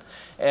Fellowship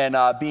and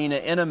being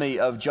an enemy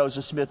of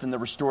Joseph Smith and the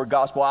restored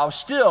gospel, I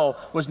still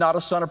was not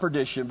a son of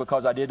perdition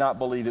because I did not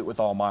believe it with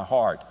all my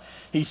heart.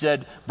 He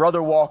said,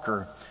 Brother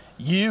Walker,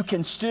 you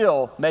can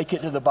still make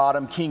it to the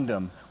bottom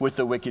kingdom with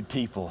the wicked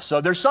people.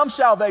 So there's some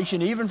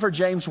salvation even for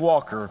James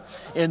Walker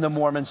in the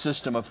Mormon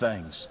system of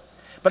things.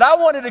 But I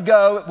wanted to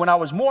go, when I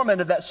was Mormon,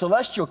 to that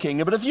celestial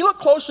kingdom. But if you look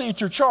closely at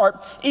your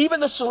chart, even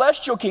the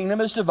celestial kingdom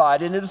is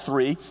divided into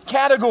three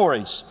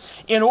categories.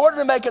 In order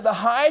to make it the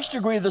highest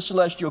degree of the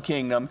celestial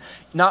kingdom,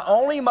 not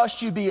only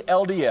must you be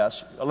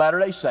LDS, a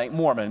Latter-day Saint,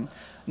 Mormon,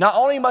 not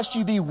only must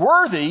you be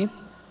worthy,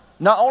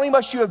 not only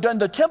must you have done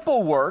the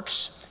temple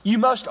works, you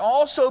must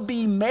also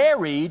be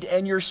married,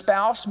 and your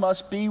spouse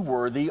must be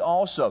worthy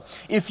also.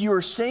 If you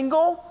are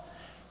single,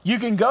 you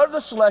can go to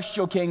the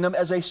celestial kingdom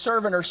as a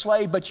servant or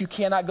slave, but you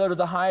cannot go to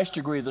the highest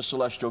degree of the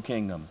celestial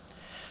kingdom.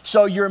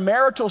 So your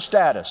marital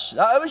status.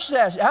 I was just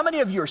ask, how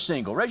many of you are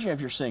single? Raise your hand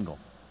if you're single.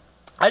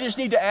 I just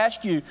need to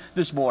ask you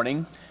this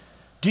morning,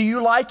 do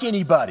you like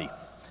anybody?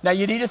 Now,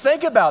 you need to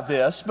think about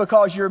this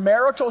because your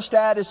marital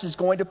status is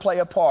going to play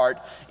a part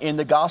in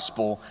the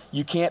gospel.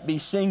 You can't be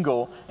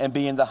single and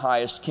be in the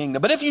highest kingdom.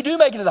 But if you do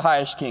make it to the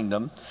highest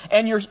kingdom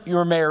and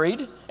you're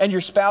married and your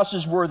spouse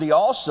is worthy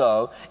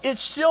also,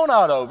 it's still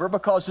not over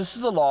because this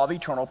is the law of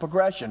eternal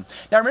progression.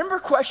 Now, remember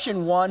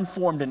question 1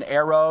 formed an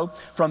arrow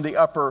from the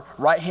upper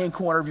right-hand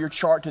corner of your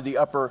chart to the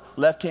upper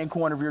left-hand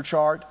corner of your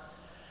chart?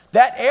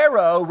 That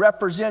arrow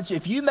represents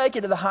if you make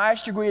it to the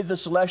highest degree of the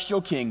celestial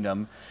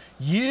kingdom,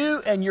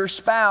 you and your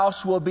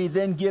spouse will be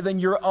then given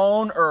your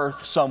own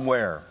earth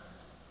somewhere.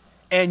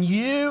 And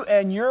you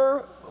and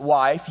your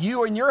wife,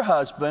 you and your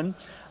husband,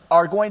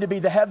 are going to be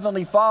the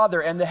heavenly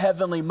father and the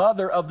heavenly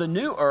mother of the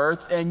new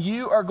earth, and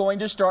you are going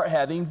to start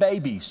having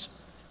babies.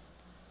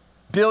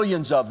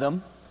 Billions of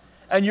them.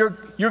 And you're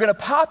going to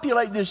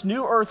populate this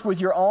new earth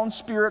with your own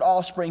spirit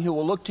offspring who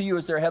will look to you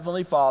as their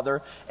heavenly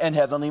father and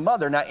heavenly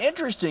mother. Now,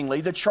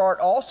 interestingly, the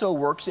chart also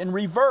works in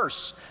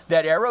reverse.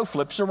 That arrow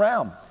flips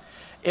around.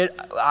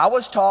 I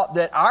was taught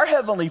that our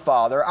Heavenly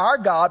Father, our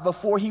God,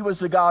 before He was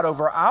the God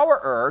over our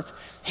earth,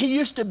 He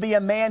used to be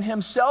a man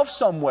Himself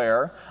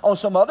somewhere on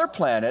some other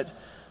planet.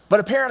 But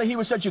apparently He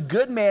was such a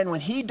good man, when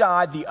He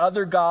died, the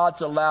other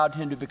gods allowed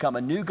Him to become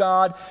a new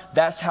God.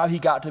 That's how He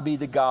got to be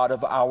the God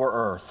of our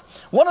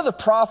earth. One of the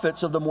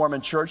prophets of the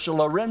Mormon Church,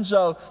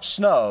 Lorenzo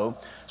Snow,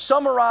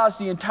 summarized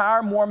the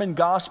entire Mormon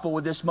gospel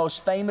with this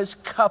most famous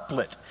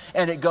couplet.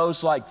 And it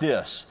goes like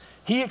this.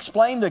 He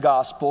explained the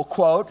gospel,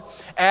 quote,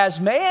 as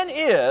man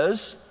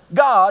is,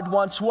 God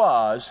once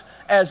was.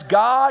 As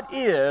God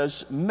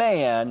is,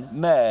 man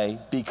may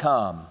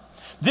become.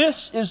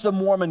 This is the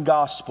Mormon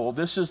gospel.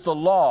 This is the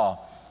law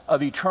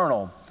of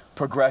eternal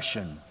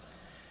progression.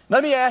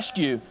 Let me ask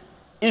you,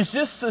 is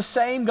this the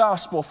same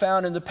gospel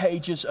found in the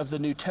pages of the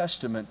New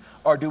Testament,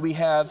 or do we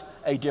have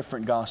a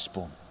different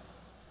gospel?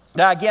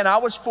 Now, again, I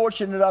was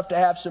fortunate enough to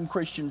have some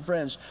Christian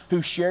friends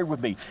who shared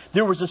with me.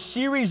 There was a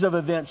series of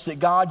events that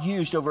God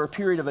used over a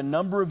period of a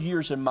number of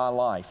years in my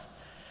life.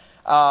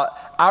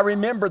 I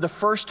remember the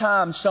first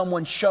time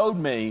someone showed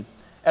me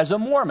as a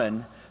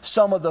Mormon,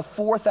 some of the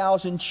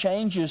 4,000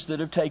 changes that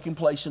have taken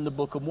place in the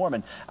Book of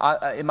Mormon.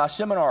 In my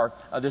seminar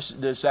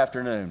this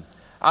afternoon,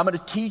 I'm going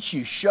to teach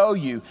you, show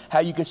you how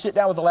you can sit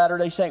down with a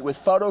Latter-day Saint with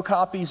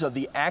photocopies of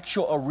the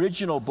actual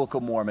original Book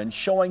of Mormon,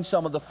 showing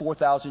some of the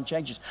 4,000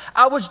 changes.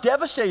 I was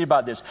devastated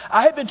by this.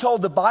 I had been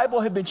told the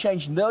Bible had been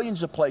changed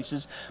millions of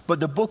places, but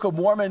the Book of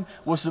Mormon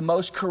was the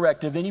most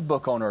correct of any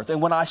book on earth.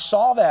 And when I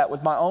saw that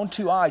with my own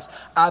two eyes,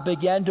 I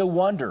began to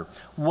wonder,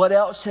 what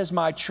else has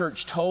my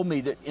church told me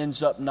that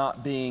ends up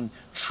not being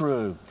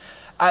true?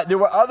 There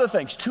were other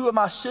things. 2 of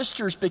my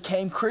sisters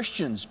became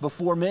Christians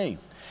before me.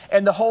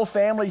 And the whole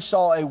family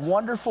saw a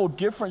wonderful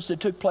difference that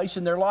took place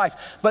in their life.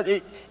 But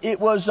it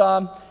was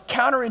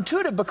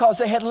counterintuitive because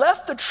they had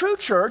left the true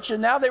church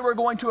and now they were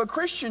going to a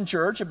Christian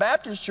church, a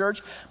Baptist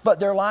church,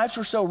 but their lives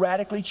were so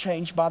radically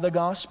changed by the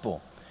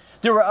gospel.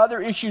 There were other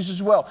issues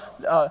as well.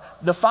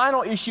 The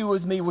final issue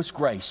with me was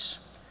grace,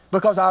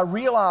 because I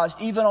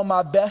realized even on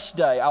my best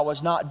day, I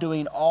was not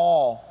doing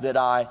all that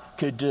I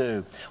could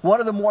do. One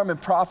of the Mormon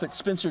prophets,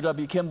 Spencer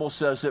W. Kimball,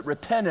 says that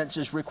repentance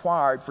is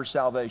required for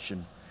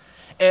salvation.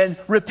 And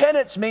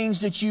repentance means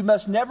that you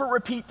must never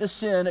repeat the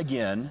sin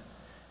again.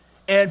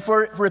 And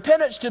for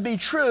repentance to be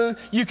true,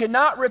 you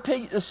cannot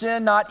repeat the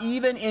sin, not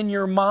even in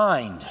your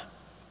mind,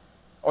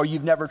 or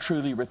you've never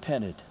truly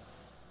repented.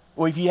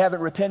 Or if you haven't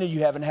repented,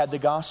 you haven't had the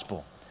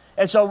gospel.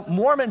 And so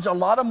Mormons, a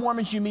lot of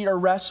Mormons you meet are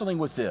wrestling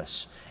with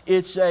this.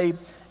 It's an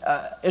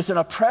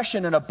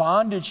oppression and a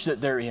bondage that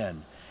they're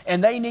in.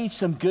 And they need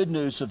some good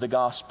news of the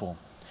gospel.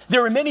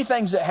 There were many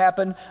things that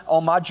happened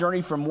on my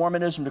journey from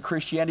Mormonism to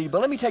Christianity,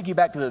 but let me take you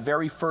back to the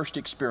very first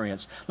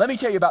experience. Let me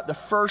tell you about the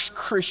first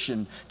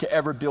Christian to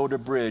ever build a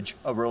bridge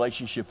of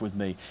relationship with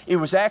me. It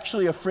was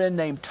actually a friend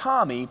named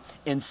Tommy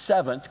in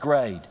 7th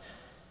grade.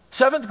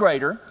 7th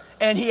grader,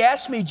 and he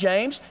asked me,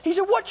 James, he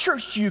said, what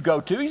church do you go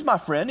to? He's my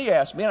friend. He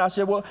asked me, and I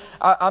said, well,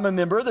 I'm a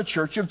member of the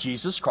Church of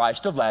Jesus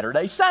Christ of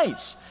Latter-day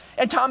Saints.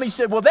 And Tommy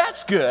said, well,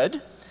 that's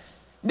good.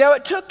 Now,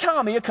 it took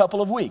Tommy a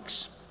couple of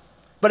weeks.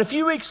 But a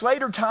few weeks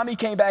later, Tommy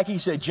came back. He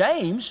said,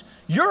 James,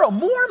 you're a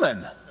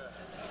Mormon.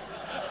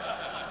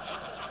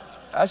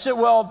 I said,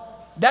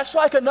 well, that's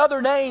like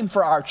another name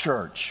for our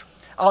church.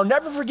 I'll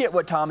never forget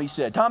what Tommy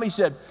said. Tommy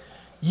said,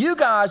 you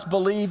guys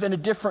believe in a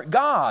different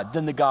God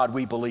than the God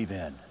we believe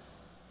in.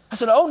 I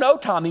said, oh, no,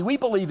 Tommy, we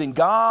believe in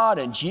God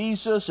and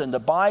Jesus and the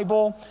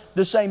Bible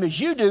the same as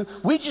you do.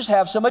 We just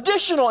have some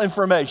additional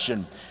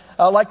information,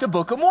 like the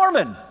Book of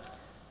Mormon.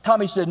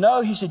 Tommy said,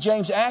 no. He said,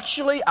 James,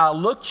 actually, I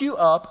looked you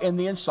up in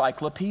the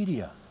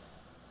encyclopedia.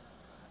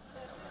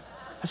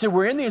 I said,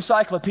 we're in the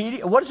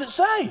encyclopedia? What does it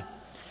say?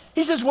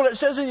 He says, well, it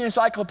says in the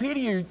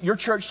encyclopedia, your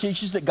church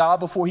teaches that God,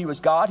 before he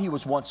was God, he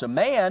was once a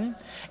man,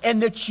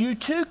 and that you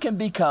too can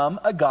become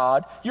a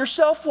God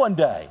yourself one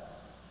day.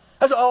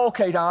 I said, oh,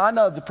 okay, now I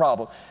know the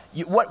problem.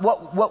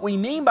 What we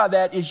mean by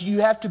that is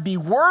you have to be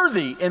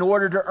worthy in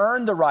order to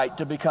earn the right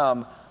to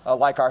become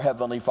like our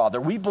Heavenly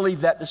Father. We believe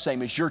that the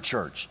same as your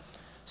church.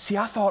 See,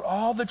 I thought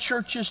all the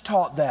churches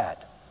taught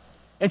that.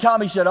 And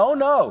Tommy said, oh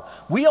no,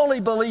 we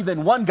only believe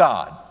in one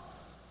God.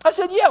 I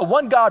said, yeah,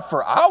 one God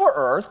for our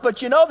earth,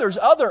 but you know there's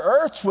other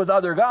earths with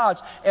other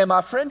gods. And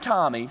my friend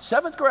Tommy,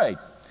 7th grade,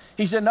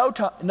 he said,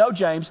 no,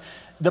 James,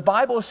 the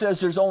Bible says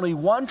there's only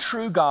one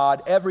true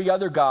God. Every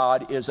other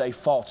God is a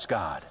false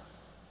God.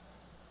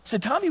 I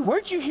said, Tommy,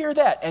 where'd you hear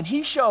that? And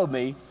he showed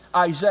me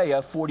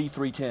Isaiah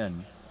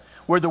 43:10.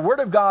 Where the Word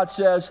of God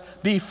says,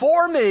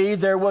 before me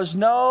there was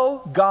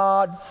no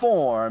God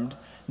formed,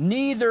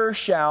 neither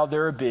shall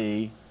there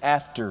be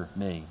after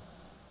me.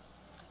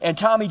 And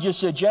Tommy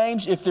just said,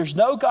 James, if there's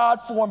no God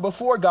formed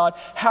before God,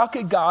 how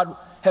could God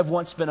have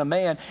once been a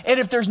man? And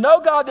if there's no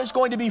God that's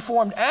going to be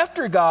formed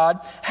after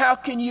God, how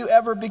can you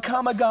ever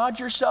become a God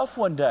yourself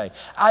one day?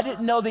 I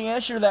didn't know the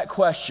answer to that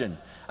question.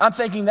 I'm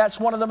thinking that's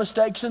one of the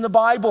mistakes in the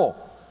Bible.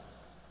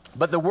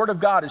 But the Word of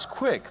God is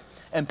quick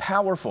and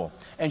powerful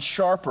and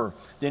sharper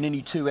than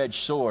any two-edged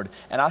sword.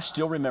 And I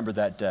still remember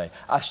that day.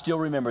 I still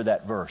remember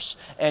that verse.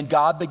 And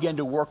God began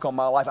to work on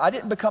my life. I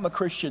didn't become a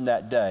Christian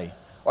that day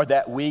or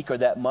that week or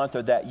that month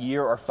or that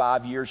year or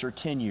 5 years or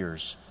 10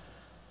 years.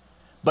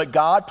 But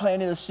God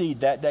planted a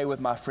seed that day with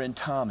my friend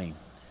Tommy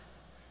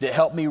that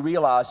helped me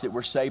realize that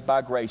we're saved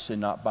by grace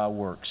and not by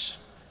works.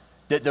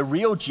 That the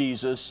real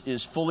Jesus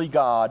is fully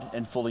God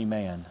and fully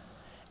man.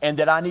 And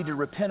that I need to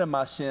repent of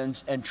my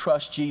sins and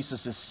trust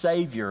Jesus as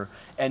Savior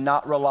and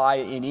not rely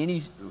in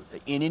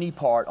any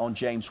part on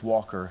James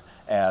Walker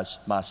as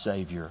my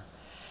Savior.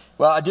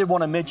 Well, I did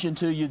want to mention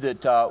to you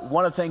that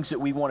one of the things that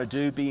we want to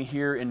do being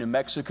here in New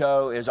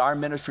Mexico is our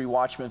ministry,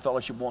 Watchman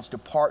Fellowship, wants to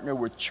partner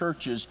with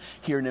churches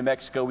here in New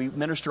Mexico. We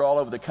minister all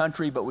over the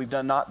country, but we've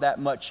done not that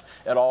much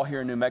at all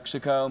here in New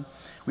Mexico.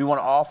 We want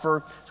to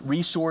offer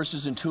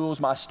resources and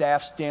tools. My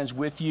staff stands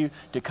with you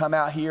to come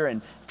out here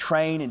and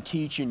train and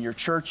teach in your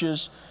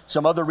churches.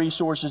 Some other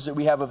resources that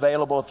we have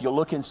available, if you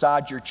look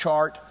inside your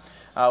chart,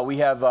 We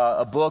have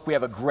a book. We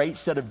have a great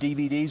set of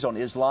DVDs on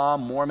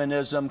Islam,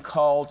 Mormonism,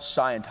 cults,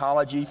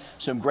 Scientology,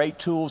 some great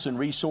tools and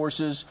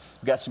resources.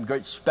 We've got some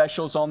great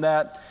specials on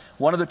that.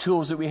 One of the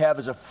tools that we have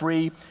is a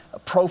free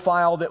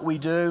profile that we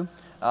do.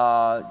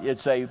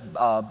 It's a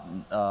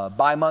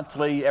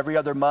bi-monthly, every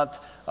other month,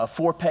 a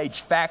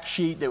 4-page fact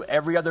sheet. That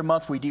every other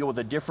month we deal with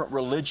a different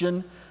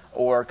religion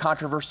or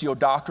controversial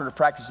doctrine or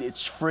practice.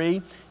 It's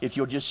free. If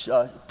you'll just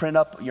print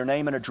up your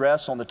name and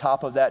address on the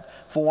top of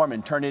that form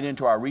and turn it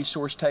into our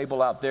resource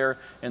table out there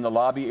in the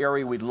lobby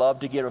area, we'd love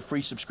to get a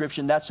free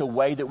subscription. That's a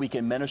way that we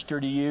can minister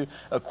to you,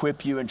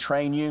 equip you, and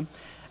train you.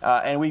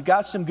 And we've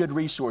got some good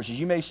resources.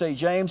 You may say,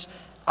 James,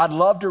 I'd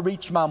love to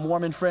reach my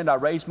Mormon friend. I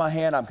raised my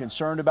hand. I'm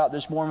concerned about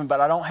this Mormon, but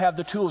I don't have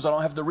the tools. I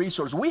don't have the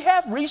resources. We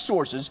have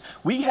resources.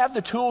 We have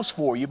the tools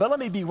for you. But let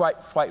me be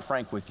quite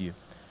frank with you.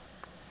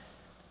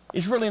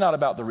 It's really not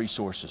about the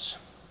resources.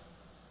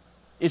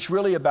 It's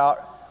really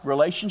about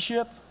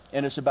relationship,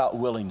 and it's about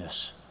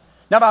willingness.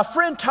 Now, my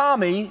friend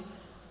Tommy,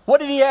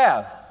 what did he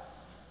have?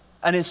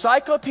 An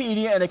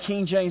encyclopedia and a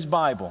King James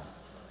Bible.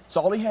 That's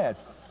all he had.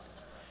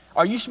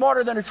 Are you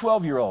smarter than a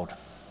 12-year-old?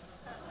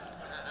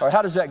 Or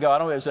how does that go? I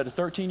don't know. Is that a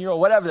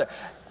 13-year-old? Whatever.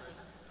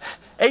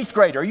 8th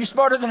grader. Are you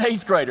smarter than an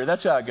 8th grader?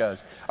 That's how it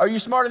goes. Are you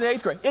smarter than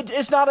 8th grade?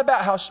 It's not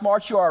about how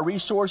smart you are,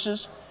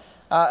 resources.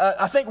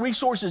 I think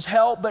resources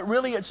help, but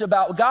really it's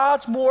about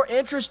God's more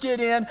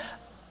interested in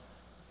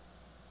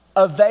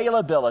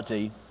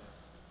availability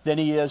than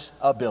He is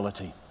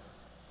ability.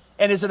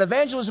 And as an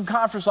evangelism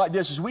conference like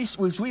this, as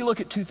we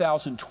look at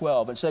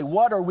 2012 and say,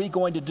 what are we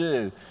going to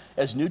do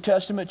as New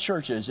Testament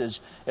churches,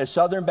 as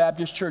Southern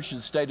Baptist churches in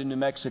the state of New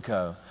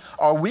Mexico?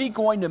 Are we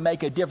going to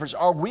make a difference?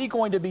 Are we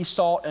going to be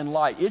salt and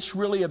light? It's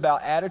really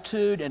about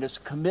attitude and it's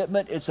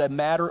commitment. It's a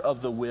matter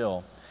of the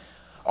will.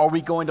 Are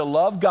we going to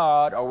love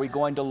God? Are we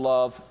going to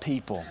love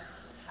people?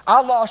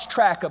 I lost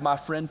track of my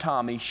friend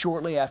Tommy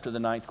shortly after the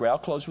 9th grade. I'll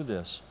close with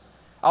this.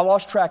 I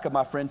lost track of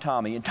my friend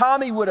Tommy. And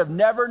Tommy would have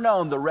never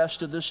known the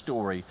rest of the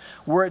story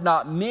were it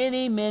not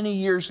many, many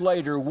years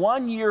later,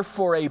 one year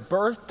for a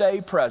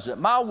birthday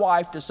present, my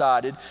wife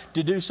decided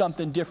to do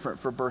something different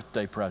for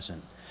birthday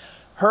present.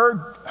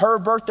 Her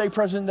birthday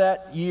present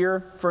that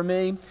year for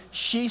me,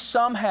 she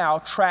somehow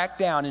tracked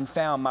down and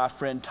found my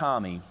friend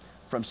Tommy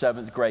from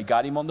 7th grade,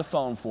 got him on the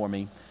phone for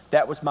me.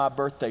 That was my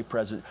birthday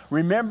present.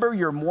 Remember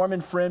your Mormon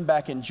friend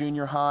back in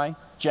junior high,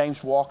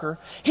 James Walker?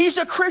 He's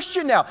a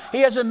Christian now.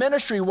 He has a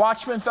ministry,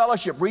 Watchman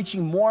Fellowship,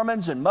 reaching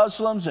Mormons and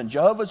Muslims and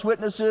Jehovah's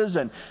Witnesses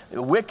and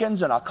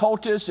Wiccans and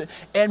occultists.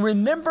 And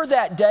remember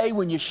that day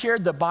when you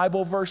shared the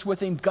Bible verse with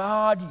him?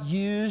 God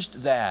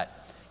used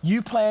that.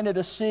 You planted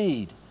a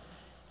seed.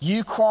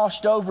 You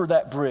crossed over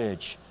that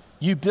bridge.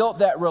 You built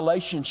that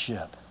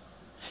relationship.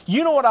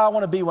 You know what I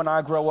want to be when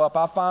I grow up?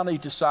 I finally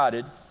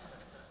decided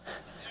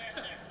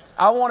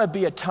I want to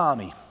be a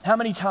Tommy. How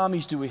many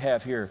Tommies do we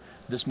have here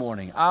this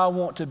morning? I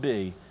want to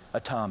be a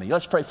Tommy.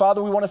 Let's pray.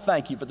 Father, we want to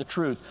thank you for the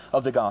truth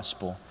of the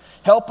gospel.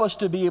 Help us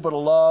to be able to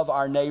love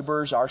our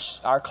neighbors,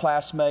 our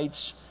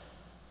classmates,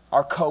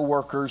 our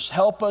co-workers.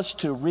 Help us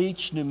to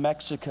reach New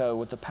Mexico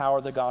with the power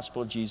of the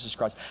gospel of Jesus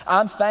Christ.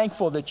 I'm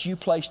thankful that you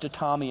placed a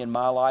Tommy in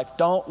my life.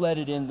 Don't let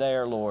it end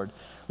there, Lord.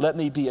 Let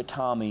me be a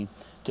Tommy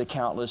to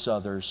countless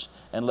others.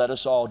 And let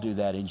us all do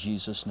that in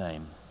Jesus'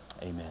 name.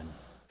 Amen.